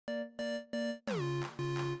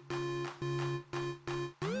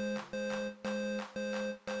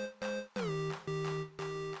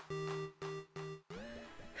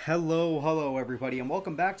Hello everybody, and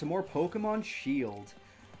welcome back to more Pokemon Shield.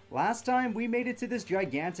 Last time we made it to this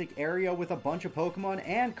gigantic area with a bunch of Pokemon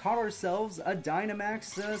and caught ourselves a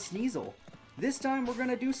Dynamax Sneasel. This time we're going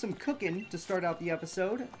to do some cooking to start out the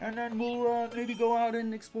episode, and then we'll maybe go out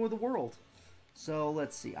and explore the world. So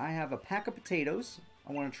let's see, I have a pack of potatoes.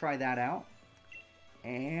 I want to try that out.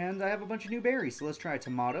 And I have a bunch of new berries, so let's try a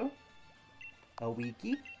tomato, a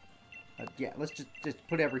Wiki. Yeah, let's just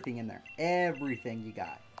put everything in there. Everything you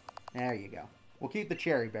got. There you go. We'll keep the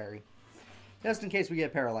cherry berry, just in case we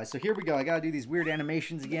get paralyzed. So here we go. I gotta do these weird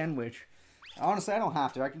animations again, which, honestly, I don't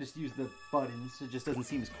have to. I can just use the buttons. It just doesn't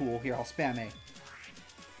seem as cool. Here, I'll spam A.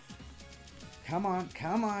 Come on,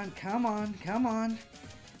 come on, come on, come on,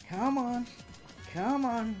 come on, come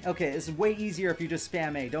on. Okay, it's way easier if you just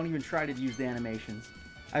spam A. Don't even try to use the animations.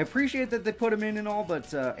 I appreciate that they put them in and all,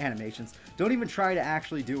 but animations. Don't even try to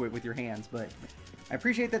actually do it with your hands, but I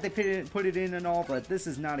appreciate that they put it in and all, but this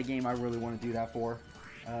is not a game I really want to do that for.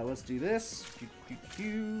 Let's do this. I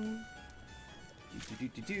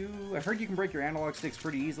heard you can break your analog sticks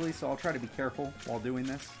pretty easily, so I'll try to be careful while doing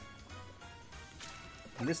this.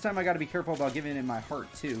 And this time I got to be careful about giving it my heart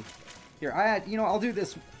too. Here, I'll do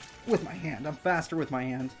this with my hand. I'm faster with my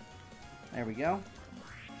hand. There we go.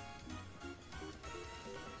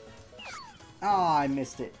 Ah, I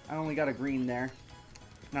missed it. I only got a green there.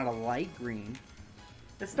 Not a light green.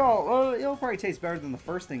 It's still, it'll probably taste better than the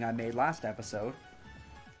first thing I made last episode.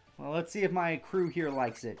 Well, let's see if my crew here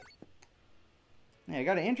likes it. Yeah, I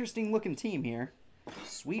got an interesting looking team here.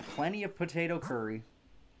 Sweet plenty of potato curry.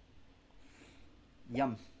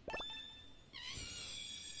 Yum.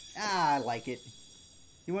 Ah, I like it.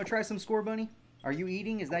 You want to try some Scorbunny? Are you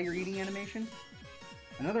eating? Is that your eating animation?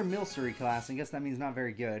 Another Milcery class. I guess that means not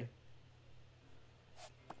very good.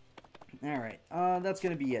 Alright, that's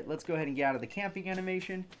going to be it. Let's go ahead and get out of the camping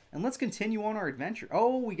animation. And let's continue on our adventure.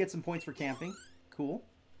 Oh, we get some points for camping. Cool.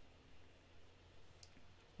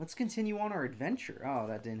 Let's continue on our adventure. Oh,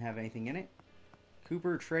 that didn't have anything in it.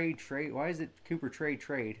 Cooper trade. Why is it Cooper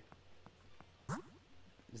trade?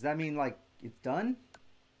 Does that mean, like, it's done?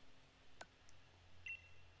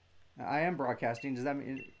 I am broadcasting. Does that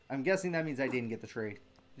mean... I'm guessing that means I didn't get the trade.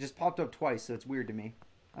 It just popped up twice, so it's weird to me.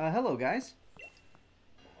 Hello, guys.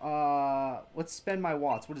 Let's spend my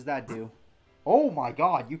watts. What does that do? Oh my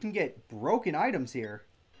god, you can get broken items here.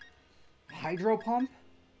 Hydro Pump?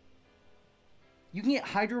 You can get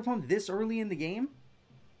Hydro Pump this early in the game?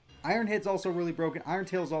 Iron Head's also really broken. Iron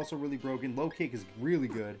Tail's also really broken. Low Kick is really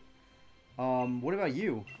good. What about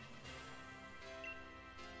you?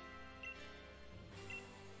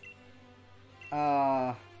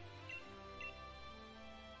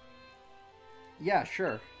 Yeah,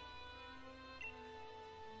 sure.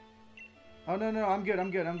 Oh, no, I'm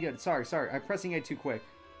good. Sorry. I'm pressing A too quick.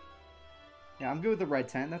 Yeah, I'm good with the red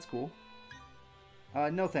tent. That's cool.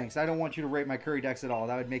 No thanks. I don't want you to rate my curry dex at all.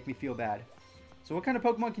 That would make me feel bad. So what kind of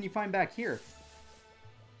Pokemon can you find back here?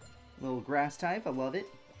 Little grass type. I love it.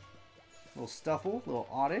 Little Stuffle. Little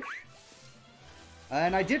Oddish.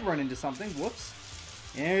 And I did run into something. Whoops.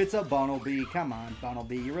 It's a Bunnelby. Come on,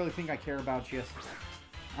 Bunnelby. You really think I care about you?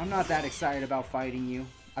 I'm not that excited about fighting you.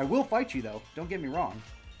 I will fight you, though. Don't get me wrong.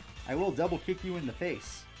 I will double kick you in the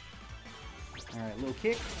face. Alright, little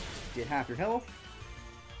kick. Did half your health.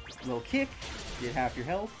 Little kick. Did half your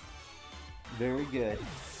health. Very good.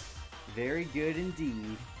 Very good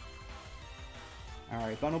indeed.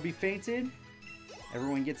 Alright, Bunnelby fainted.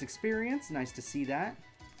 Everyone gets experience. Nice to see that.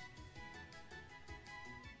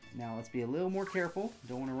 Now let's be a little more careful.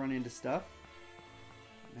 Don't want to run into stuff.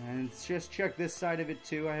 And let's just check this side of it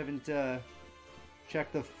too. I haven't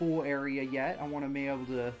checked the full area yet. I want to be able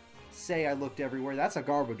to say I looked everywhere. That's a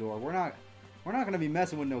Garbodor. We're not going to be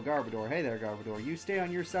messing with no Garbodor. Hey there, Garbodor. You stay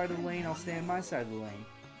on your side of the lane. I'll stay on my side of the lane.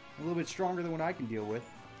 A little bit stronger than what I can deal with.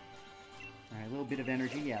 Alright, a little bit of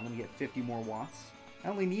energy. Yeah, let me get 50 more watts. I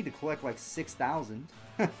only need to collect like 6,000.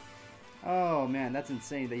 Oh man, that's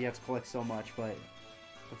insane that you have to collect so much. But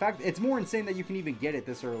the fact, it's more insane that you can even get it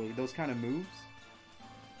this early. Those kind of moves.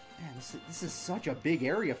 Man, this is such a big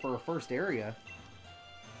area for a first area.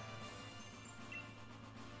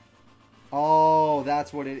 Oh,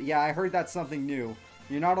 that's what it... Yeah, I heard that's something new.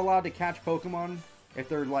 You're not allowed to catch Pokemon if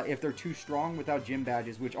they're too strong without gym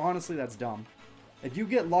badges, which honestly, that's dumb. If you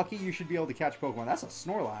get lucky, you should be able to catch Pokemon. That's a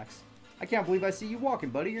Snorlax. I can't believe I see you walking,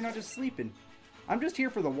 buddy. You're not just sleeping. I'm just here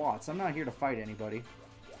for the watts. I'm not here to fight anybody.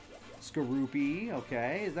 Skorupi,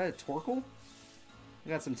 okay. Is that a Torkoal? We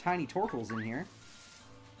got some tiny Torkoals in here.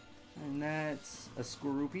 And that's a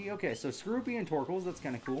Skorupi. Okay, so Skorupi and Torkoals, that's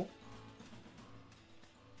kind of cool.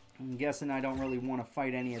 I'm guessing I don't really want to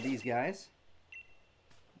fight any of these guys.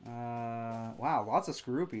 Wow, lots of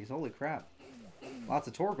Skorupies. Holy crap. Lots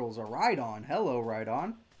of Torkles. A Rhydon. Hello,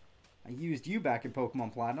 Rhydon. I used you back in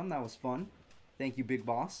Pokemon Platinum. That was fun. Thank you, Big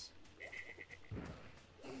Boss.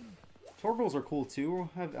 Torkles are cool, too.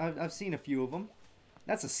 I've seen a few of them.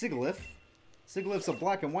 That's a Sigilyph. Sigilyph's a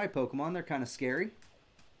black and white Pokemon. They're kind of scary.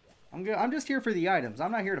 I'm just here for the items.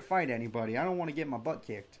 I'm not here to fight anybody. I don't want to get my butt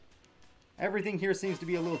kicked. Everything here seems to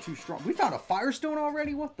be a little too strong. We found a Firestone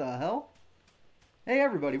already? What the hell? Hey,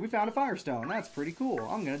 everybody. We found a Firestone. That's pretty cool.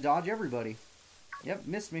 I'm going to dodge everybody. Yep,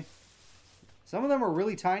 missed me. Some of them are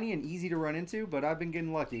really tiny and easy to run into, but I've been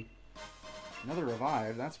getting lucky. Another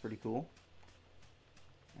Revive. That's pretty cool.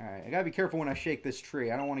 Alright, I gotta be careful when I shake this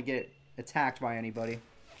tree. I don't want to get attacked by anybody.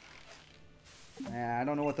 I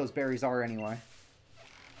don't know what those berries are anyway.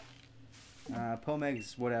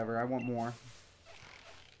 Pomegs, whatever. I want more.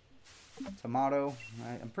 Tomato.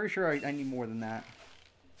 I'm pretty sure I need more than that.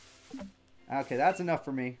 Okay, that's enough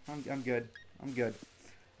for me. I'm good. I'm good.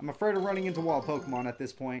 I'm afraid of running into wild Pokemon at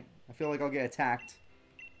this point. I feel like I'll get attacked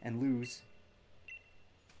and lose.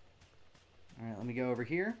 Alright, let me go over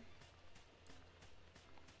here.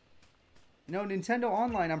 You know, Nintendo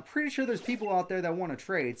Online, I'm pretty sure there's people out there that want to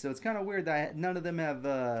trade, so it's kind of weird that none of them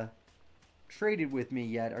have traded with me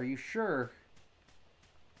yet. Are you sure?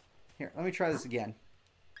 Here, let me try this again.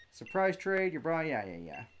 Surprise trade, your bra, yeah.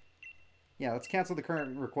 Yeah, let's cancel the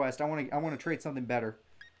current request. I want to trade something better.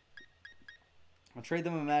 I'll trade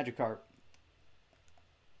them a Magikarp.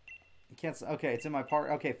 I can't. Okay, it's in my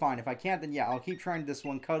part. Okay, fine. If I can't, then yeah, I'll keep trying this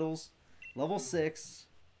one. Cuddles, level 6.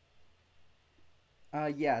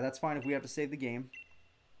 Yeah, that's fine if we have to save the game.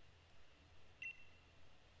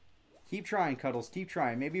 Keep trying, Cuddles. Keep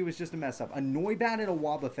trying. Maybe it was just a mess up. A Noibat and a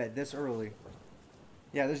Wobbuffet this early.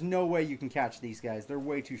 Yeah, there's no way you can catch these guys. They're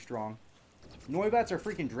way too strong. Noibats are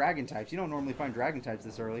freaking dragon types. You don't normally find dragon types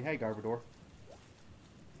this early. Hey, Garbodor.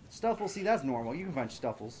 Stuffle, see, that's normal. You can find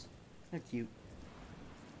Stuffles. They're cute.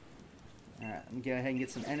 Alright, let me go ahead and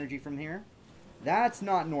get some energy from here. That's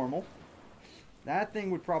not normal. That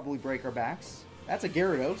thing would probably break our backs. That's a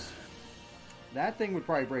Gyarados. That thing would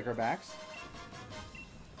probably break our backs.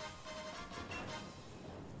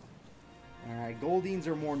 Alright, Goldines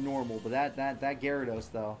are more normal, but that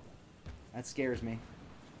Gyarados, though, that scares me.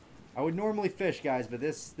 I would normally fish, guys, but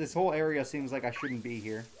this whole area seems like I shouldn't be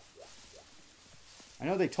here. I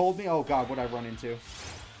know they told me... Oh, God, what'd I run into?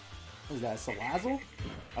 What is that, Salazzle?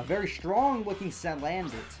 A very strong-looking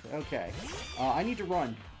Salandit. Okay. I need to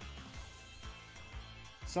run.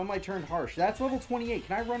 Sunlight turned harsh. That's level 28.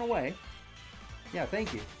 Can I run away? Yeah,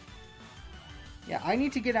 thank you. Yeah, I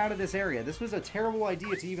need to get out of this area. This was a terrible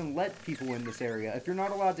idea to even let people in this area if you're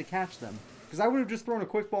not allowed to catch them. Because I would have just thrown a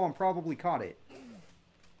quick ball and probably caught it.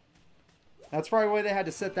 That's probably why they had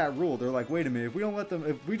to set that rule. They're like, wait a minute,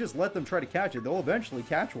 if we just let them try to catch it, they'll eventually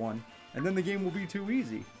catch one. And then the game will be too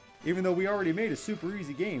easy. Even though we already made a super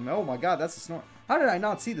easy game. Oh my god, that's a Snor... How did I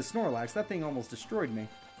not see the Snorlax? That thing almost destroyed me.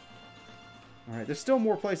 Alright, there's still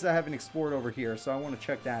more places I haven't explored over here, so I want to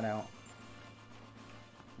check that out.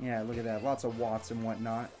 Yeah, look at that. Lots of Watts and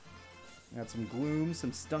whatnot. Got some Glooms,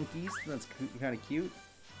 some Stunkies. That's kind of cute.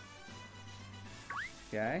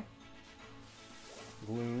 Okay.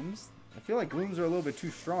 Glooms. I feel like Glooms are a little bit too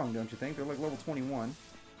strong, don't you think? They're like level 21.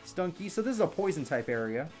 Stunky. So this is a poison type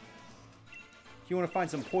area. If you want to find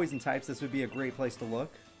some poison types, this would be a great place to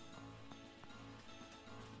look.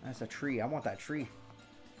 That's a tree. I want that tree.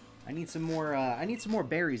 I need some more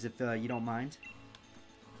berries if you don't mind.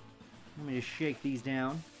 Let me just shake these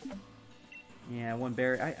down. Yeah, one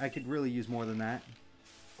berry. I could really use more than that.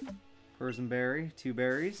 Persian berry, 2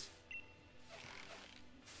 berries.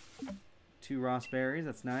 2 Ross berries,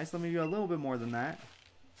 that's nice. Let me do a little bit more than that.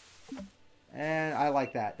 And I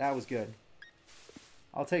like that. That was good.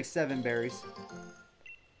 I'll take 7 berries.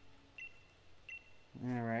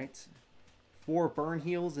 Alright. 4 burn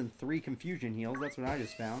heals and 3 confusion heals. That's what I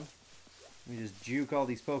just found. Let me just juke all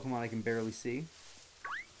these Pokemon I can barely see.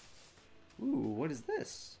 Ooh, what is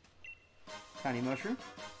this? Tiny mushroom.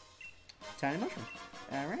 Tiny mushroom.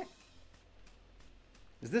 Alright.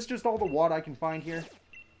 Is this just all the Watt I can find here?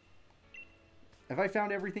 Have I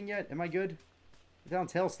found everything yet? Am I good? I found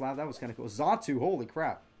Tail Slap. That was kind of cool. Xatu. Holy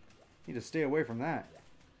crap. Need to stay away from that.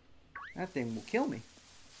 That thing will kill me.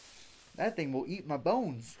 That thing will eat my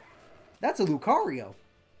bones. That's a Lucario.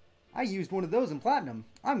 I used one of those in Platinum.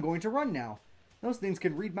 I'm going to run now. Those things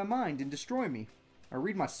can read my mind and destroy me. Or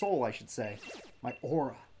read my soul, I should say. My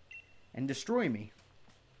aura. And destroy me.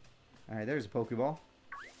 Alright, there's a Pokeball.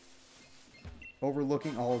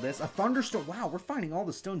 Overlooking all of this. A Thunderstone. Wow, we're finding all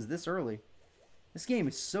the stones this early. This game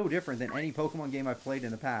is so different than any Pokemon game I've played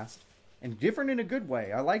in the past. And different in a good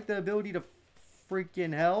way. I like the ability to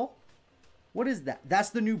freaking hell? What is that? That's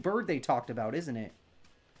the new bird they talked about, isn't it?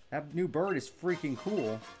 That new bird is freaking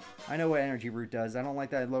cool. I know what Energy Root does. I don't like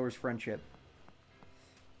that it lowers friendship.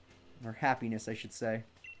 Or happiness, I should say.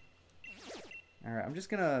 Alright, I'm just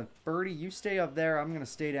gonna... Birdie, you stay up there. I'm gonna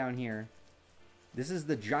stay down here. This is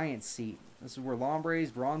the giant seat. This is where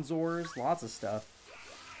Lombres, Bronzors, lots of stuff.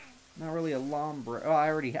 Not really a Lombre. Oh,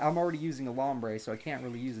 I'm already using a Lombre, so I can't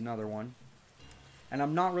really use another one. And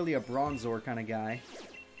I'm not really a Bronzor kind of guy.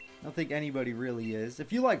 I don't think anybody really is.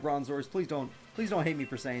 If you like Bronzors, please don't hate me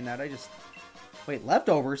for saying that. I just... Wait,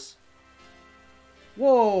 leftovers?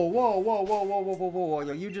 Whoa, whoa, whoa, whoa, whoa, whoa, whoa,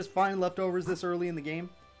 whoa. You just find leftovers this early in the game?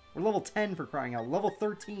 We're level 10 for crying out. Level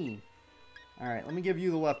 13. Alright, let me give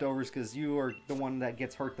you the leftovers because you are the one that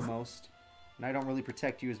gets hurt the most. And I don't really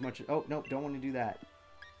protect you as much as... Oh, nope, don't want to do that.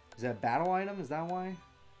 Is that a battle item? Is that why?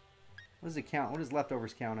 What does it count? What does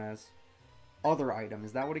leftovers count as? Other item.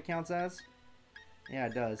 Is that what it counts as? Yeah,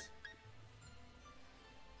 it does.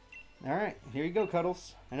 Alright, here you go,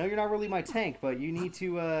 Cuddles. I know you're not really my tank, but you need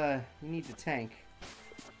to tank.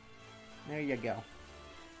 There you go.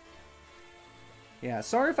 Yeah,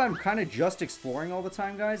 sorry if I'm kind of just exploring all the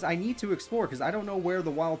time, guys. I need to explore, because I don't know where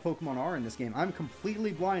the wild Pokemon are in this game. I'm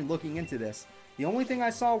completely blind looking into this. The only thing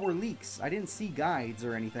I saw were leaks. I didn't see guides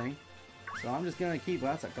or anything. So I'm just going to keep...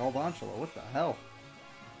 Well, that's a Galvantula. What the hell?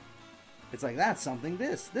 It's like, that's something,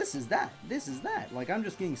 this is that, this is that. Like, I'm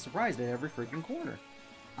just getting surprised at every freaking corner.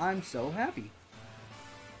 I'm so happy.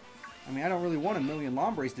 I mean, I don't really want a million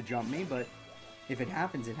Lombres to jump me, but if it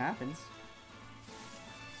happens, it happens.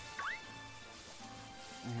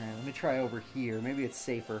 Alright, let me try over here. Maybe it's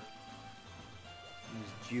safer.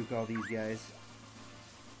 Just juke all these guys.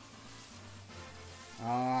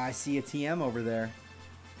 Ah, I see a TM over there.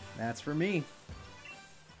 That's for me.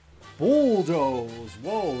 Bulldoze!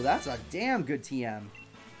 Whoa, that's a damn good TM.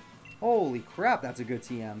 Holy crap, that's a good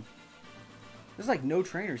TM. There's like no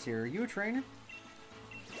trainers here. Are you a trainer?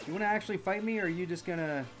 You want to actually fight me, or are you just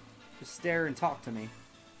gonna just stare and talk to me?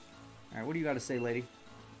 Alright, what do you got to say, lady?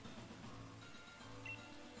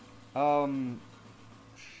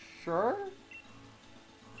 Sure?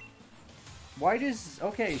 Why does...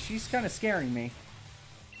 Okay, she's kind of scaring me.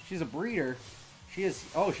 She's a breeder. She has...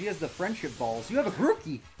 Oh, she has the friendship balls. You have a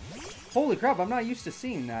Grookey! Holy crap, I'm not used to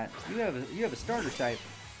seeing that. You have a starter type.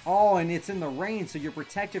 Oh, and it's in the rain, so you're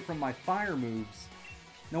protected from my fire moves.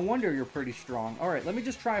 No wonder you're pretty strong. Alright, let me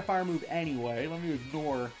just try a fire move anyway. Let me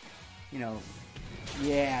ignore, you know...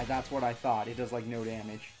 Yeah, that's what I thought. It does, like, no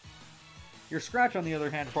damage. Your Scratch, on the other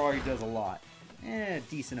hand, probably does a lot.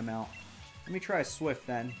 Decent amount. Let me try Swift,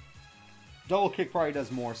 then. Double Kick probably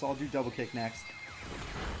does more, so I'll do Double Kick next.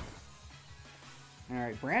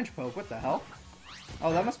 Alright, Branch Poke, what the hell?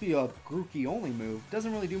 Oh, that must be a Grookey only move.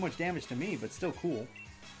 Doesn't really do much damage to me, but still cool.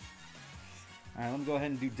 Alright, let me go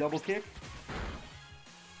ahead and do Double Kick.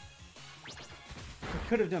 I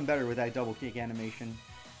could have done better with that Double Kick animation.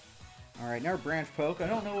 Alright, now Branch Poke. I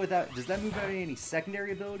don't know what that... Does that move have any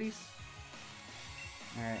secondary abilities?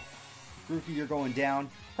 Alright. Grookey, you're going down.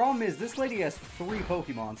 Problem is, this lady has 3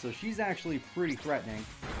 Pokemon, so she's actually pretty threatening.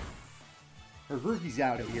 Her Grookey's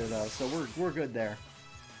out of here, though, so we're good there.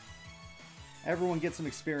 Everyone gets some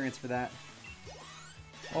experience for that.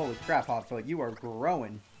 Holy crap, Hotfoot, you are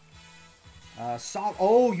growing.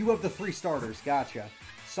 Oh, you have the 3 starters. Gotcha.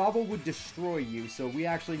 Sobble would destroy you, so we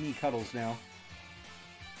actually need Cuddles now.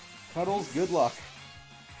 Cuddles, good luck.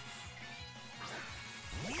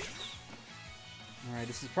 Alright,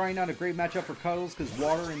 this is probably not a great matchup for Cuddles, because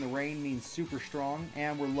water in the rain means super strong,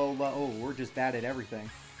 and we're low. Oh, we're just bad at everything.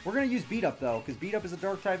 We're going to use Beat Up, though, because Beat Up is a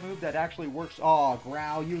Dark-type move that actually works. Oh,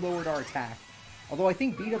 Growl, you lowered our attack. Although I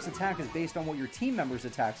think Beat Up's attack is based on what your team members'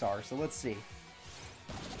 attacks are, so let's see.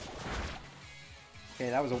 Okay,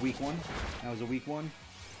 that was a weak one. That was a weak one.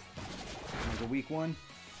 That was a weak one.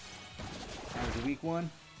 That was a weak one.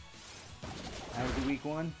 That was a weak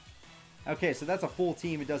one. Okay, so that's a full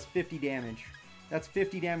team. It does 50 damage. That's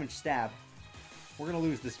 50 damage stab. We're gonna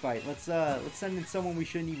lose this fight. Let's send in someone we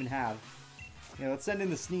shouldn't even have. Yeah, let's send in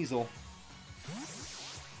the Sneasel.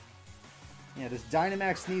 Yeah, this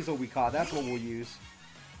Dynamax Sneasel we caught. That's what we'll use.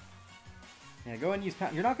 Yeah, go ahead and use...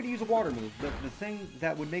 You're not gonna use a water move. The thing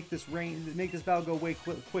that would make this battle go way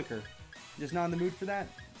quicker. Just not in the mood for that?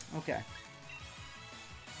 Okay.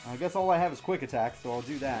 I guess all I have is Quick Attack, so I'll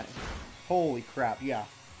do that. Holy crap, yeah.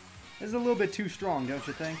 This is a little bit too strong, don't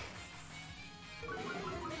you think?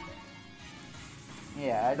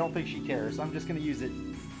 Yeah, I don't think she cares. I'm just going to use it.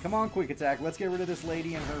 Come on, Quick Attack. Let's get rid of this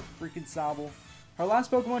lady and her freaking Sobble. Our last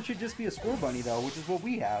Pokemon should just be a Scorbunny, though, which is what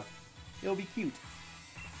we have. It'll be cute.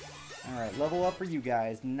 Alright, level up for you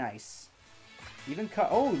guys. Nice. Even cut.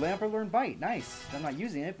 Oh, Lampard learned Bite. Nice. I'm not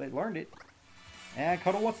using it, but learned it. And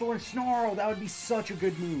Cuddle wants to learn Snarl. That would be such a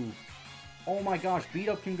good move. Oh my gosh, Beat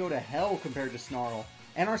Up can go to hell compared to Snarl.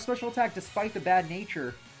 And our special attack, despite the bad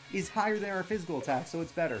nature, is higher than our physical attack, so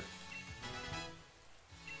it's better.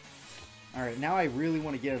 Alright, now I really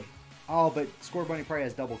want to give... Oh, but Scorbunny probably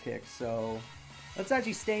has double kick, so... Let's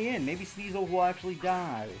actually stay in. Maybe Sneasel will actually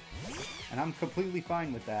die. And I'm completely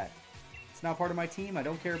fine with that. It's not part of my team. I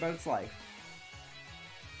don't care about its life.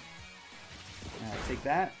 Alright, take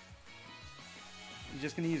that. I'm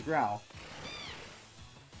just going to use Growl.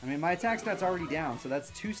 I mean, my attack stat's already down, so that's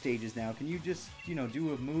 2 stages now. Can you just, you know,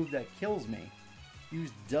 do a move that kills me? Use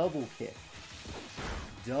double kick.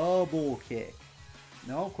 Double kick.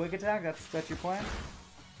 No, quick attack? That's your plan?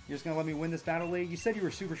 You're just going to let me win this battle, lady? You said you were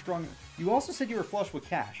super strong. You also said you were flush with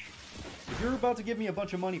cash. If you're about to give me a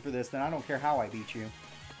bunch of money for this, then I don't care how I beat you.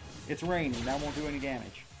 It's raining. That won't do any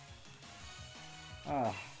damage.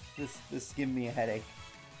 Ah, this is giving me a headache.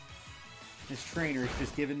 This trainer is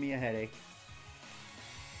just giving me a headache.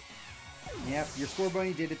 Yep, your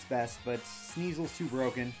Scorbunny did its best, but Sneasel's too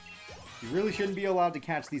broken. You really shouldn't be allowed to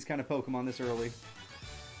catch these kind of Pokemon this early.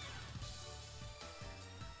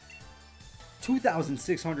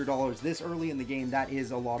 $2,600 this early in the game, that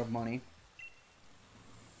is a lot of money.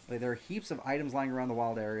 Like, there are heaps of items lying around the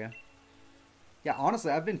wild area. Yeah,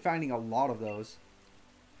 honestly, I've been finding a lot of those.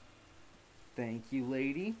 Thank you,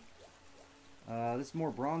 lady. This is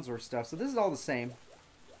more Bronzor stuff, so this is all the same.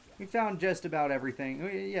 We found just about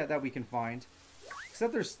everything, yeah, that we can find.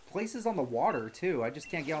 Except there's places on the water, too. I just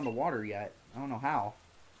can't get on the water yet. I don't know how.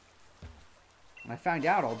 When I find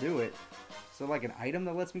out, I'll do it. So, like, an item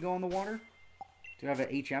that lets me go on the water? Do I have an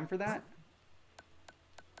HM for that?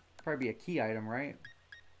 Probably be a key item, right?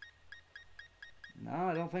 No,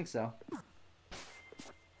 I don't think so.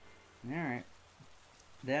 Alright.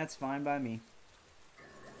 That's fine by me.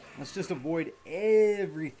 Let's just avoid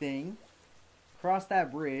everything. Cross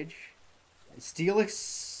that bridge.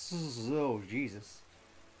 Steelix? Oh, Jesus.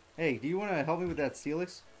 Hey, do you want to help me with that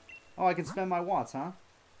Steelix? Oh, I can spend my watts, huh?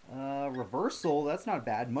 Reversal, that's not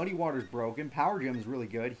bad. Muddy Water's broken. Power Gem is really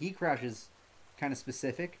good. Heat Crash is kind of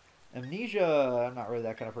specific. Amnesia, I'm not really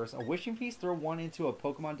that kind of person. A Wishing Piece, throw 1 into a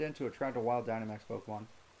Pokemon Den to attract a Wild Dynamax Pokemon.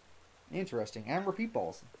 Interesting. And Repeat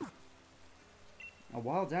Balls. A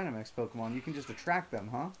Wild Dynamax Pokemon, you can just attract them,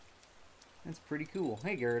 huh? That's pretty cool.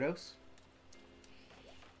 Hey, Gyarados.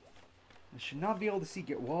 I should not be able to see...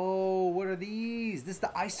 Whoa, what are these? This is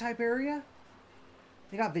the Ice-type area?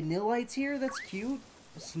 They got Vanillites here? That's cute.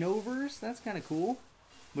 Snovers? That's kind of cool.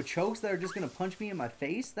 Machokes that are just going to punch me in my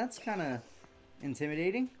face? That's kind of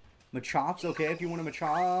intimidating. Machops, okay, if you want a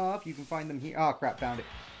Machop, you can find them here. Oh, crap, found it.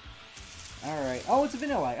 Alright. Oh, it's a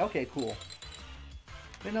Vanillite. Okay, cool.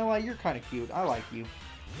 Vanillite, you're kind of cute. I like you.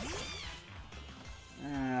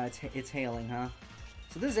 It's hailing, huh?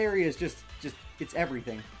 So this area is just it's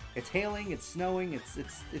everything. It's hailing, it's snowing,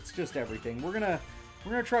 it's just everything. We're gonna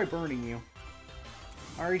try burning you.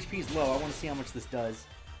 Our HP is low. I want to see how much this does.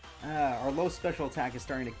 Our low special attack is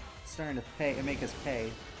starting to make us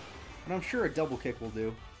pay. But I'm sure a double kick will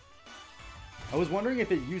do. I was wondering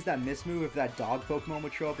if it used that miss move, if that dog Pokemon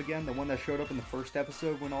would show up again, the one that showed up in the first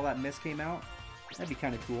episode when all that mist came out. That'd be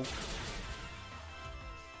kind of cool.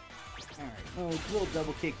 Alright, oh, a little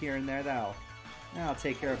double kick here and there. That'll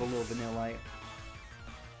take care of a little Vanillite.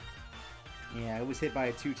 Yeah, it was hit by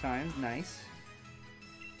it 2 times. Nice.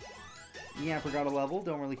 Yamper got a level.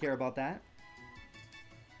 Don't really care about that.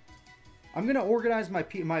 I'm going to organize my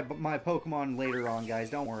Pokemon later on, guys.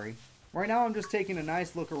 Don't worry. Right now, I'm just taking a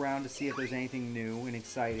nice look around to see if there's anything new and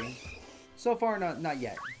exciting. So far, not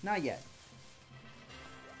yet. Not yet.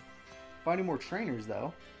 Finding more trainers,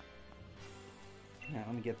 though. Yeah,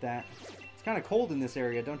 let me get that. It's kind of cold in this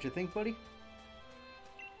area, don't you think, buddy?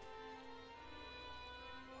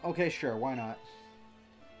 Okay, sure. Why not?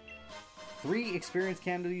 3 experience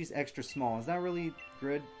candies extra small. Is that really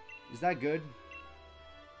good? Is that good?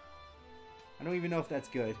 I don't even know if that's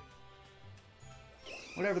good.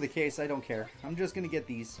 Whatever the case, I don't care. I'm just going to get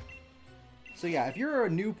these. So yeah, if you're a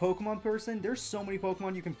new Pokemon person, there's so many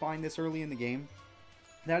Pokemon you can find this early in the game.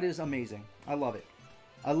 That is amazing. I love it.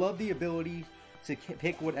 I love the ability to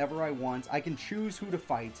pick whatever I want. I can choose who to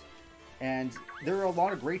fight. And there are a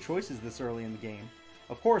lot of great choices this early in the game.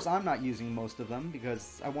 Of course, I'm not using most of them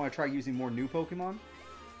because I want to try using more new Pokemon.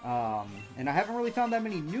 And I haven't really found that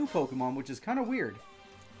many new Pokemon, which is kind of weird.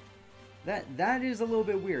 That is a little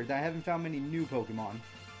bit weird. I haven't found many new Pokemon.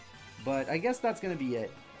 But I guess that's going to be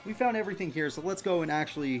it. We found everything here, so let's go and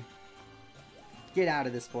actually get out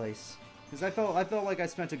of this place. Because I felt like I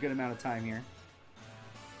spent a good amount of time here.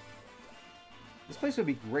 This place would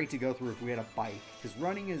be great to go through if we had a bike, because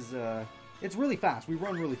running is, it's really fast. We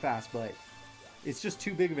run really fast, but it's just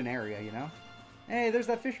too big of an area, you know? Hey, there's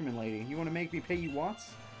that fisherman lady. You want to make me pay you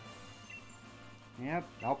watts? Yep,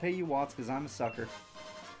 I'll pay you watts because I'm a sucker.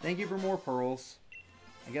 Thank you for more pearls.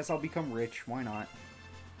 I guess I'll become rich. Why not?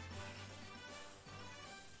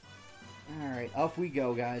 Alright, up we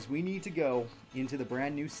go, guys. We need to go into the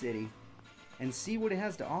brand new city and see what it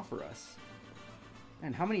has to offer us.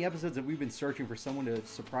 And how many episodes have we been searching for someone to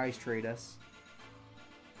surprise trade us?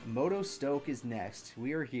 Moto Stoke is next.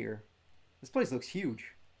 We are here. This place looks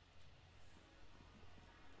huge.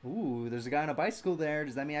 Ooh, there's a guy on a bicycle there.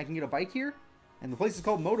 Does that mean I can get a bike here? And the place is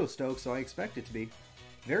called Moto Stoke, so I expect it to be.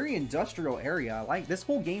 Very industrial area. I like this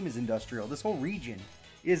whole game is industrial. This whole region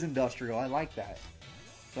is industrial. I like that.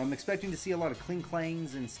 So I'm expecting to see a lot of cling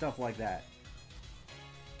clangs and stuff like that.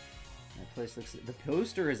 That place looks... The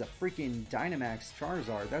poster is a freaking Dynamax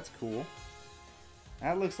Charizard. That's cool.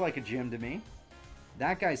 That looks like a gym to me.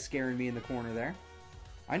 That guy's scaring me in the corner there.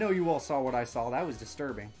 I know you all saw what I saw. That was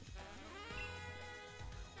disturbing.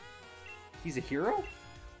 He's a hero?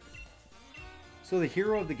 So the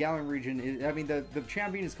hero of the Galar region is... I mean, the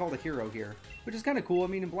champion is called a hero here. Which is kind of cool. I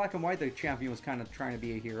mean, in Black and White, the champion was kind of trying to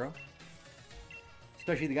be a hero.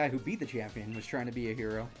 Especially the guy who beat the champion was trying to be a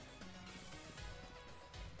hero.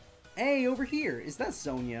 Hey, over here! Is that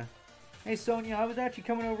Sonia? Hey, Sonia, I was actually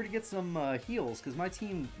coming over to get some heals, because my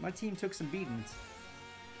team took some beatings.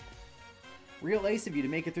 Real ace of you to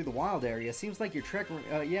make it through the wild area. Seems like your trek...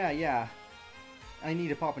 yeah. I need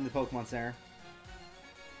to pop into the Pokemon Center.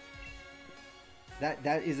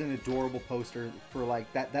 That is an adorable poster for,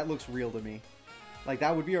 like, that looks real to me. Like,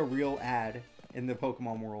 that would be a real ad in the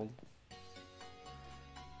Pokemon world.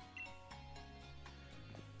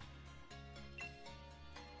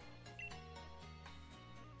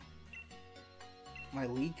 My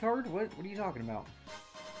lead card? What are you talking about?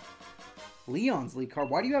 Leon's lead card?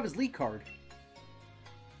 Why do you have his lead card?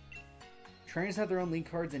 Trainers have their own lead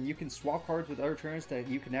cards, and you can swap cards with other trainers that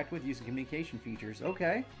you connect with using communication features.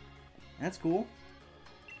 Okay. That's cool.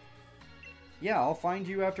 Yeah, I'll find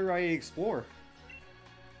you after I explore.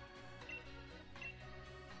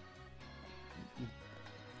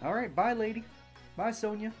 Alright, bye, lady. Bye,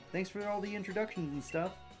 Sonia. Thanks for all the introductions and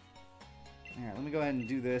stuff. Alright, let me go ahead and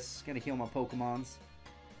do this. Gotta heal my Pokemons.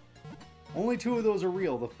 Only 2 of those are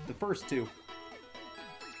real, the first 2.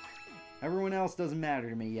 Everyone else doesn't matter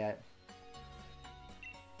to me yet.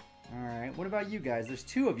 Alright, what about you guys? There's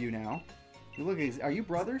 2 of you now. You look, are you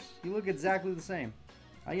brothers? You look exactly the same.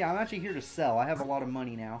 Yeah, I'm actually here to sell. I have a lot of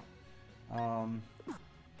money now.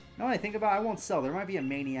 Now I think about it, I won't sell. There might be a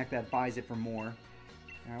maniac that buys it for more.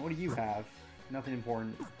 Alright, what do you have? Nothing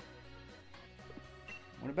important.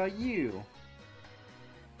 What about you?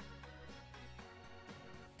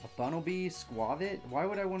 A Bunnelby, Squavit? Why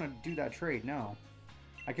would I want to do that trade? No.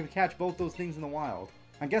 I can catch both those things in the wild.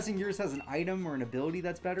 I'm guessing yours has an item or an ability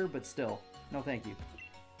that's better, but still. No, thank you.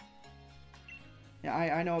 Yeah,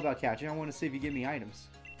 I know about catching. I want to see if you give me items.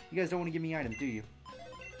 You guys don't want to give me items, do you?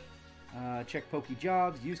 Check Poke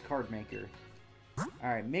Jobs. Use Card Maker.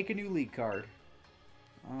 Alright, make a new league card.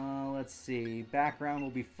 Let's see. Background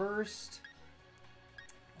will be first.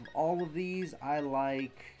 Of all of these, I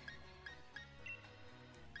like...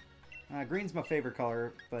 green's my favorite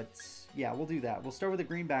color, but yeah, we'll do that. We'll start with a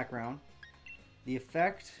green background. The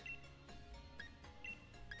effect...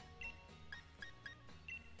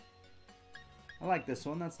 I like this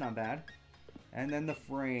one, that's not bad. And then the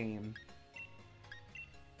frame.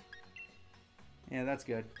 Yeah, that's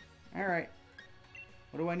good. Alright.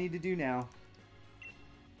 What do I need to do now?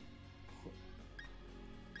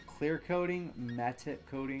 Clear coating, matte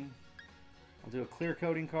coating. I'll do a clear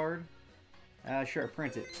coating card. Sure,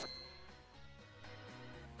 print it.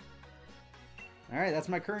 Alright, that's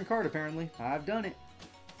my current card apparently. I've done it.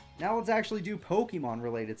 Now let's actually do Pokemon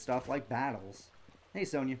related stuff like battles. Hey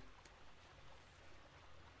Sonia.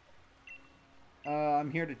 I'm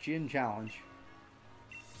here to gym challenge.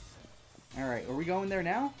 Alright, are we going there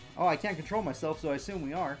now? Oh, I can't control myself, so I assume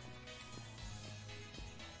we are.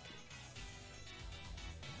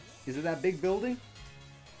 Is it that big building?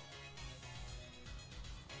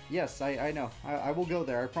 Yes, I know. I will go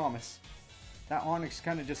there, I promise. That Onix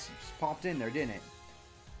kind of just popped in there, didn't it?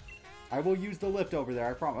 I will use the lift over there,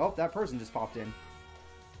 I promise. Oh, that person just popped in.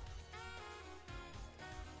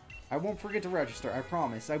 I won't forget to register, I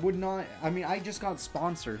promise. I would not... I mean, I just got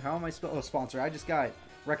sponsored. How am I sponsored? I just got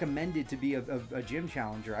recommended to be a gym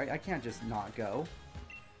challenger. I can't just not go.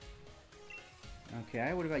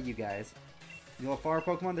 Okay, what about you guys? You know, fire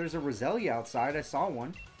Pokemon? There's a Roselia outside. I saw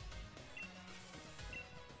one.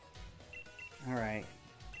 Alright.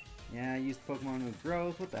 Yeah, I used Pokemon with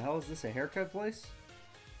growth. What the hell is this? A haircut place?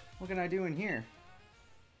 What can I do in here?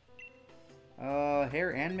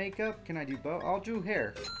 Hair and makeup? Can I do both? I'll do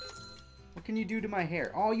hair. What can you do to my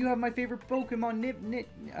hair? Oh, you have my favorite Pokemon,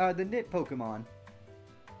 the Knit Pokemon.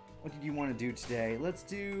 What did you want to do today? Let's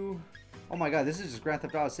do... Oh my god, this is just Grand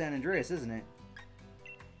Theft Auto San Andreas, isn't it?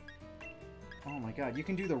 Oh my god, you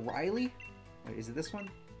can do the Riley? Wait, is it this one?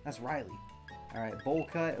 That's Riley. Alright, bowl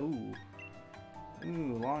cut. Ooh.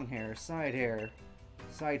 Ooh, long hair, side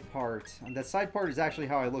part. And that side part is actually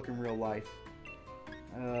how I look in real life.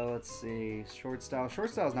 Let's see. Short style.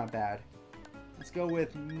 Short style is not bad. Let's go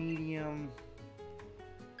with medium.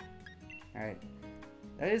 Alright.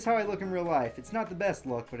 That is how I look in real life. It's not the best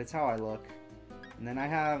look, but it's how I look. And then I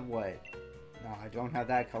have what? No, I don't have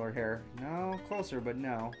that color hair. No, closer, but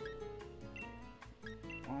no.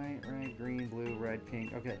 White, red, green, blue, red,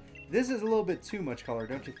 pink. Okay. This is a little bit too much color,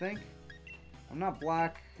 don't you think? I'm not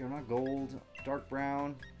black, I'm not gold, dark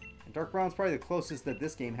brown. And dark brown's probably the closest that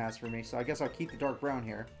this game has for me, so I guess I'll keep the dark brown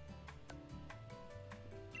here.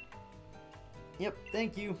 Yep,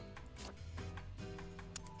 thank you.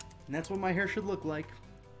 And that's what my hair should look like.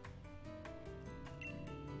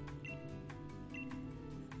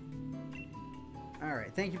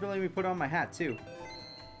 Alright, thank you for letting me put on my hat, too.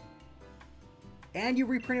 And you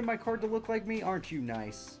reprinted my card to look like me? Aren't you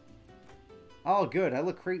nice? Oh, good. I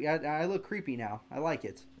look creepy. I look creepy now. I like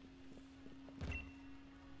it.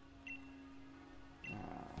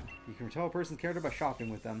 You can tell a person's character by shopping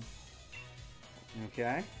with them.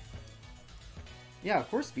 Okay. Yeah, of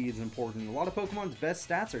course speed is important. A lot of Pokemon's best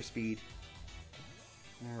stats are speed.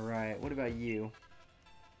 Alright, what about you?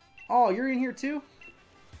 Oh, you're in here too?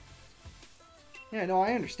 Yeah, no,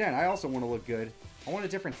 I understand. I also want to look good. I want a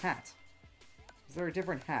different hat. Is there a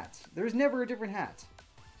different hat? There's never a different hat.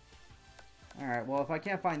 Alright, well, if I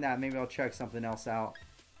can't find that, maybe I'll check something else out.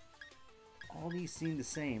 All these seem the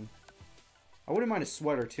same. I wouldn't mind a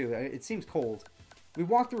sweater, too. It seems cold. We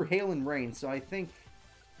walked through hail and rain, so I think...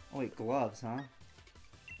 Oh, wait, gloves, huh?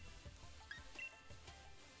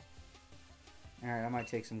 Alright, I might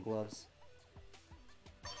take some gloves.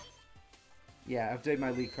 Yeah, update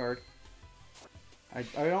my league card. I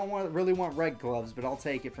don't really want red gloves, but I'll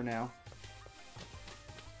take it for now.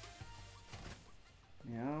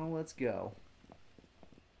 Now, let's go.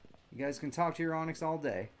 You guys can talk to your Onix all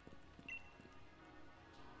day.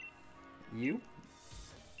 You?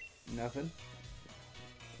 Nothing.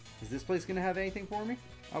 Is this place gonna have anything for me?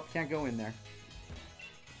 Oh, can't go in there.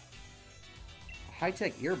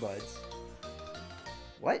 High-tech earbuds?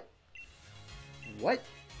 What? What?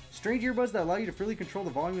 Strange earbuds that allow you to freely control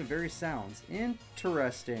the volume of various sounds.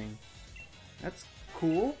 Interesting. That's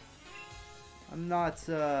cool. I'm not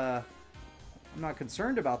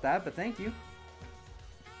concerned about that, but thank you.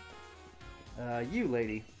 You,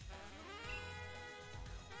 lady.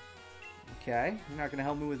 Okay, you're not gonna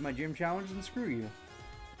help me with my gym challenge, and screw you.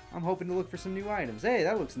 I'm hoping to look for some new items. Hey,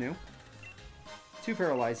 that looks new. 2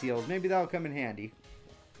 paralyzed heals. Maybe that'll come in handy.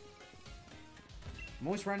 I'm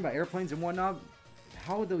always surrounded by airplanes and whatnot.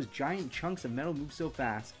 How would those giant chunks of metal move so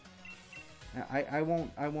fast? I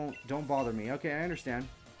won't. Don't bother me. Okay, I understand.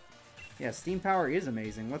 Yeah, steam power is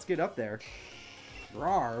amazing. Let's get up there.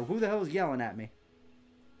 Rawr, who the hell is yelling at me?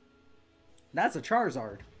 That's a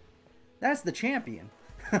Charizard. That's the champion.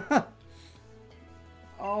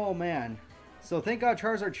 Oh, man. So thank God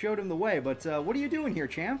Charizard showed him the way, but what are you doing here,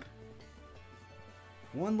 champ?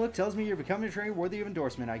 One look tells me you're becoming a trainer worthy of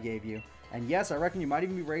endorsement I gave you. And yes, I reckon you might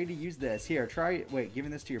even be ready to use this. Here, try it. Wait,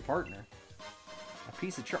 giving this to your partner. A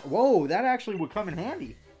piece of Whoa, that actually would come in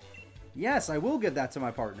handy. Yes, I will give that to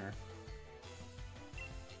my partner.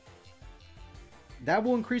 That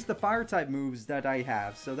will increase the fire type moves that I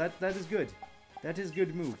have. So that is good. That is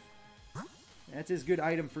good move. That is good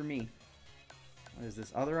item for me. What is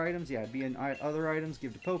this? Other items? Yeah, it'd be in other items.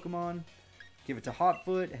 Give to Pokemon. Give it to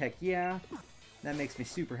Hotfoot. Heck yeah. That makes me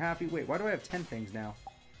super happy. Wait, why do I have 10 things now?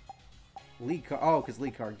 League card. Oh, because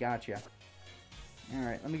league card. Gotcha.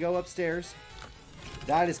 Alright, let me go upstairs.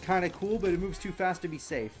 That is kind of cool, but it moves too fast to be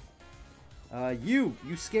safe. You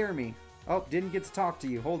scare me. Oh, didn't get to talk to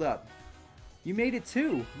you. Hold up. You made it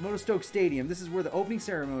too. Motostoke Stadium. This is where the opening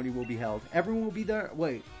ceremony will be held. Everyone will be there.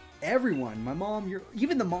 Wait, everyone? My mom,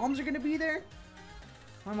 even the moms are going to be there?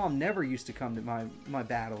 My mom never used to come to my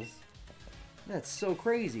battles. That's so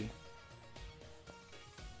crazy.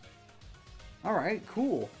 Alright,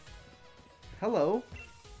 cool. Hello.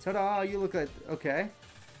 Ta-da, you look like... Okay.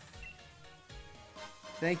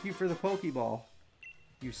 Thank you for the Pokeball.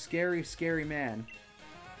 You scary, scary man.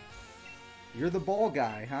 You're the ball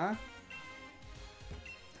guy, huh?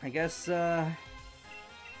 I guess,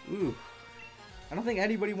 ooh. I don't think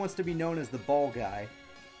anybody wants to be known as the ball guy.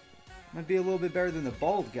 Might be a little bit better than the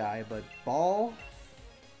bald guy, but ball?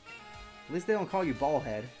 At least they don't call you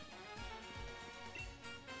ballhead.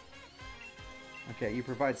 Okay, you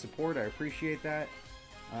provide support. I appreciate that.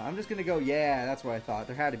 I'm just going to go, yeah, that's what I thought.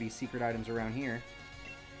 There had to be secret items around here.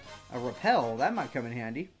 A repel, that might come in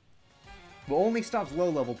handy. But only stops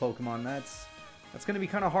low-level Pokemon. That's going to be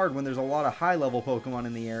kind of hard when there's a lot of high-level Pokemon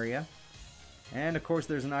in the area. And, of course,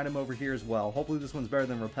 there's an item over here as well. Hopefully this one's better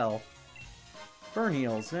than repel. Burn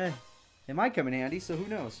Heals, it might come in handy, so who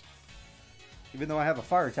knows. Even though I have a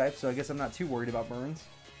fire type, so I guess I'm not too worried about burns.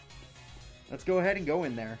 Let's go ahead and go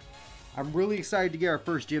in there. I'm really excited to get our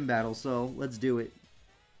first gym battle, so let's do it.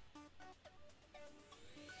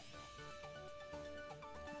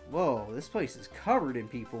 Whoa, this place is covered in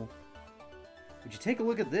people. Would you take a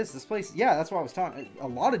look at this? This place, yeah, that's what I was talking. A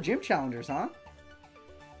lot of gym challengers, huh?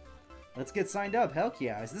 Let's get signed up. Heck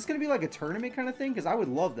yeah. Is this going to be like a tournament kind of thing? Because I would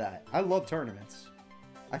love that. I love tournaments.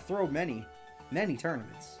 I throw many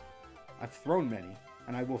tournaments. I've thrown many,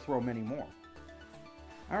 and I will throw many more.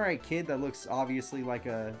 Alright, kid, that looks obviously like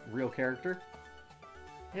a real character.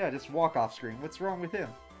 Yeah, just walk off screen. What's wrong with him?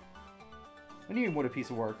 What do you mean, what a piece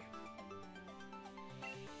of work?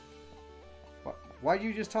 Why do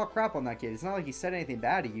you just talk crap on that kid? It's not like he said anything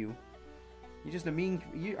bad to you. You just a mean...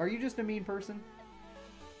 are you just a mean person?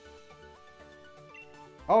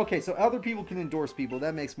 Oh, okay, so other people can endorse people.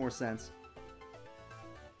 That makes more sense.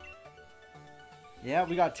 Yeah,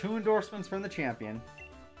 we got 2 endorsements from the champion.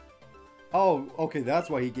 Oh, okay, that's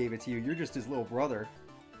why he gave it to you. You're just his little brother.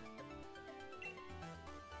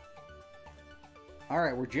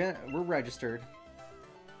 Alright, we're registered.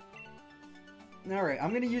 Alright,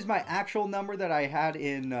 I'm going to use my actual number that I had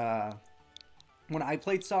in... when I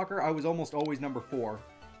played soccer, I was almost always number 4.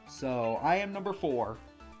 So, I am number 4.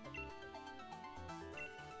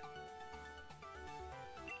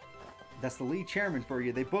 That's the lead chairman for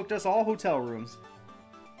you. They booked us all hotel rooms.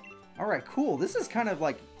 Alright, cool. This is kind of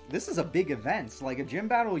like... this is a big event. Like, a gym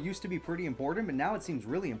battle used to be pretty important, but now it seems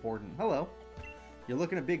really important. Hello. You're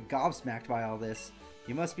looking a bit gobsmacked by all this.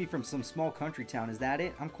 You must be from some small country town. Is that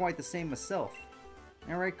it? I'm quite the same myself.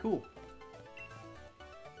 Alright, cool.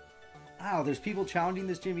 Wow, there's people challenging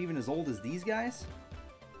this gym even as old as these guys?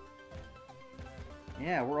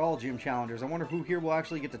 Yeah, we're all gym challengers. I wonder who here will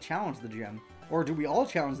actually get to challenge the gym. Or do we all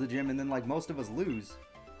challenge the gym and then, like, most of us lose?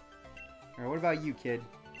 Alright, what about you, kid?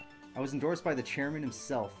 I was endorsed by the chairman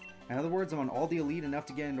himself. In other words, I'm on all the elite enough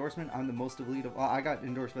to get endorsement. I'm the most elite of... I got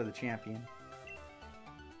endorsed by the champion.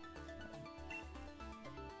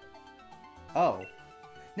 Oh.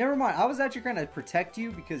 Never mind. I was actually trying to protect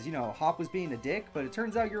you because, you know, Hop was being a dick, but it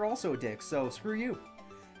turns out you're also a dick, so screw you.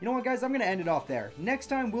 You know what, guys? I'm going to end it off there. Next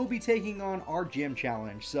time, we'll be taking on our gym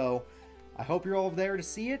challenge, so I hope you're all there to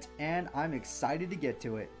see it, and I'm excited to get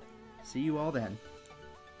to it. See you all then.